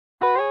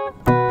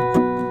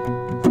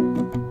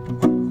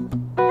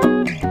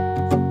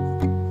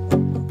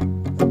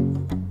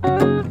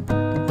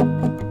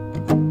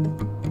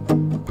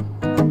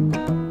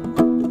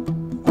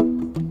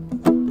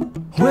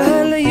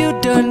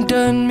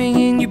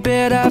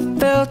bet I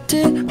felt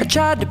it. I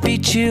tried to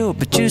beat you,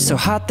 but you're so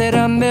hot that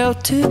I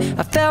melted.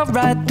 I fell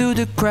right through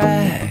the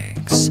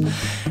cracks.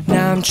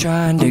 Now I'm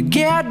trying to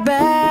get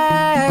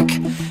back.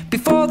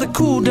 Before the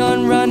cool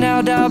done run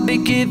out, I'll be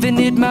giving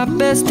it my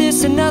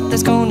bestest, and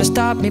nothing's gonna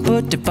stop me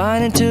but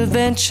divine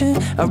intervention.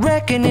 I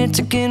reckon it's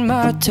again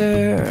my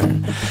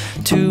turn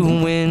to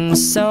win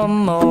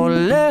some or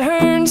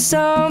learn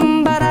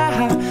some, but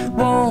I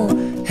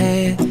won't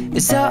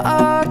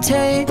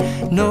hesitate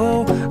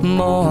no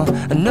more,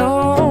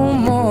 no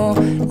more.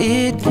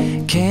 It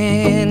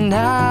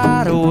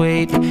cannot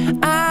wait.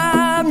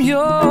 I'm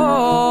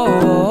yours.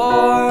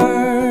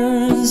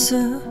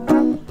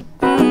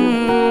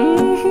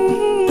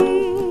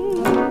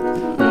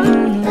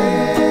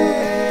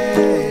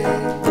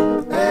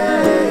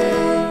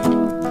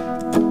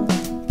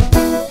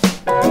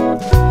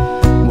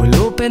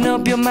 Open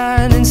up your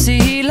mind and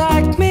see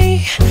like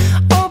me.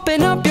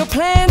 Open up your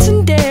plans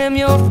and damn,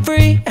 you're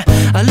free.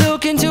 I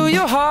look into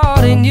your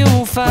heart and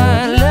you'll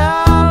find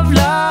love,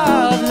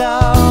 love,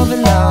 love,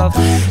 and love.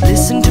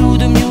 Listen to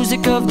the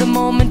music of the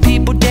moment,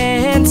 people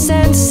dance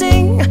and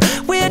sing.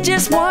 We're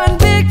just one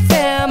big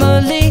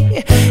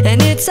family,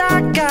 and it's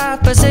our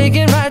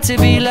God-forsaken right to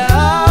be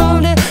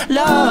loved.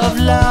 Love,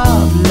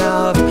 love,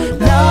 love,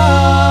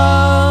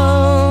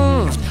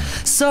 loved.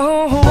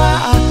 So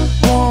I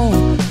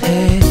won't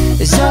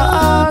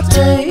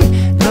hesitate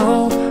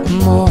no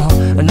more,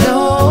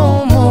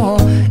 no more.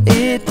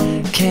 It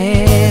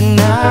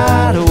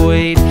cannot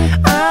wait.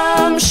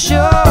 I'm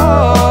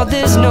sure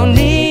there's no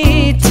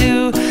need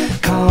to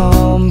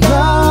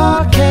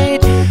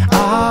complicate.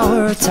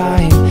 Our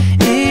time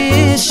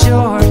is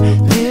short.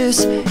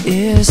 This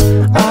is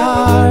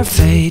our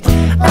fate.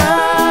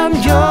 I'm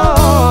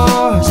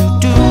yours.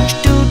 Do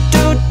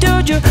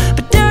you?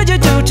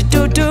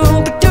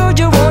 But do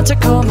you want to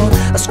come on?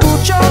 I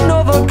scooch on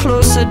over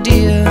closer,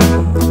 dear,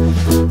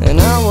 and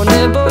I will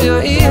nibble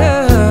your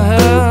ear.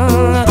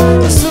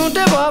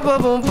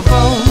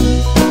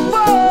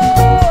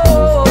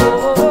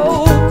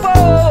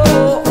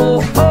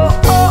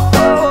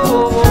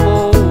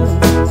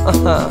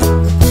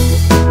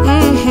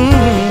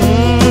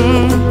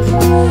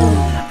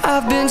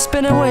 I've been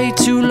spinning way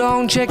too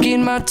long,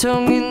 checking my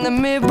tongue in the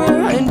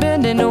mirror and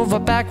bending over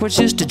backwards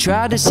just to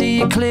try to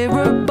see it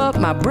clearer, but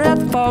my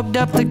breath fogged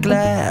up the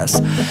glass,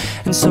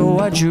 and so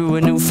I drew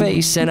a new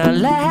face and I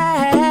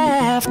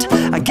laughed.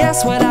 I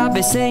guess what I'll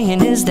be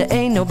saying is there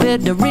ain't no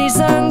better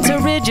reason to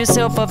rid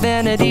yourself of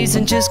vanities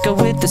and just go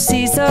with the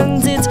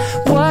seasons. It's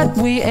what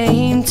we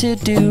aim to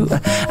do.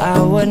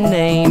 Our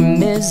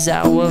name is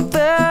our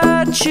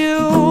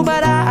virtue,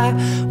 but I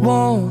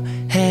won't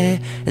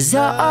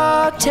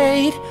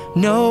hesitate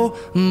no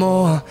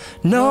more,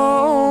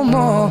 no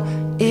more.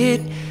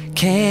 It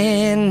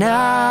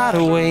cannot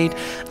wait.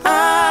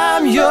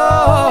 I'm yours.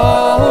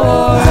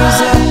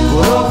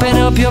 Open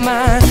up your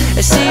mind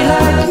and see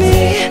like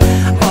me.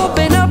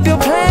 Open up your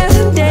plans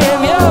and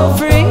damn, you're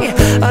free.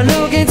 I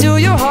look into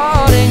your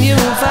heart and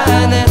you'll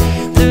find that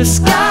the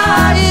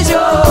sky is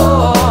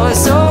yours.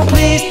 So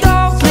please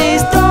don't,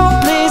 please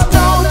don't, please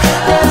don't.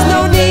 There's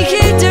no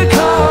need to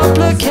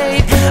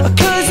complicate,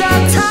 'cause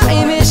our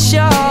time is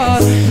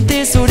short.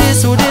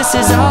 This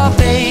is our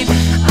fate.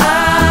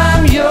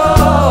 I'm yours.